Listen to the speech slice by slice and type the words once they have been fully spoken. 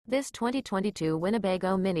This 2022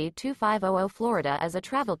 Winnebago Minnie 2500 Florida is a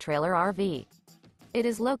travel trailer RV. It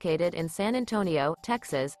is located in San Antonio,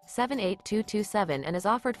 Texas, 78227 and is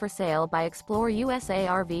offered for sale by ExploreUSA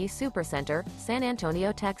RV Supercenter, San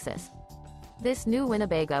Antonio, Texas. This new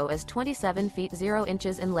Winnebago is 27 feet 0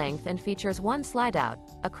 inches in length and features one slide-out,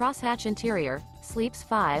 a crosshatch interior, sleeps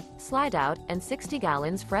 5, slide-out, and 60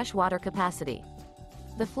 gallons fresh water capacity.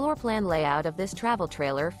 The floor plan layout of this travel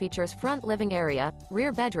trailer features front living area,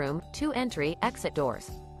 rear bedroom, 2 entry/exit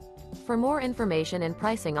doors. For more information and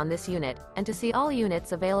pricing on this unit, and to see all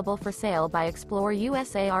units available for sale by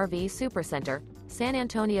ExploreUSA RV Supercenter, San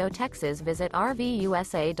Antonio, Texas, visit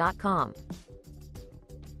RVUSA.com.